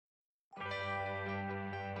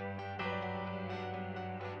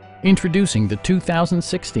Introducing the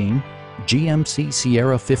 2016 GMC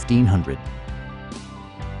Sierra 1500.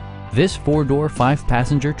 This four-door,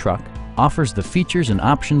 five-passenger truck offers the features and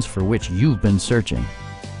options for which you've been searching.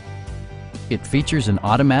 It features an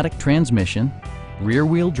automatic transmission,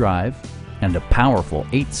 rear-wheel drive, and a powerful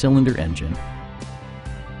 8-cylinder engine.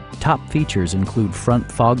 Top features include front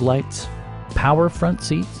fog lights, power front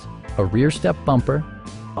seats, a rear step bumper,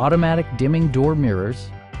 automatic dimming door mirrors,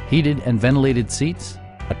 heated and ventilated seats,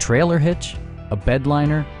 a trailer hitch, a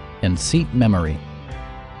bedliner, and seat memory.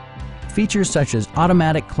 Features such as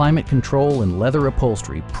automatic climate control and leather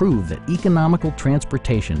upholstery prove that economical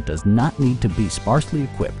transportation does not need to be sparsely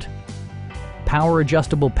equipped. Power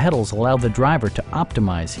adjustable pedals allow the driver to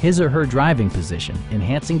optimize his or her driving position,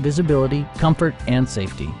 enhancing visibility, comfort, and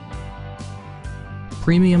safety.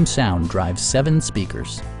 Premium sound drives 7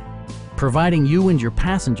 speakers, providing you and your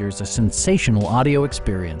passengers a sensational audio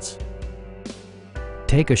experience.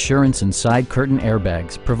 Take assurance in side curtain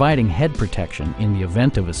airbags, providing head protection in the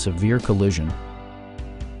event of a severe collision.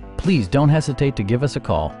 Please don't hesitate to give us a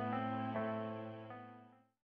call.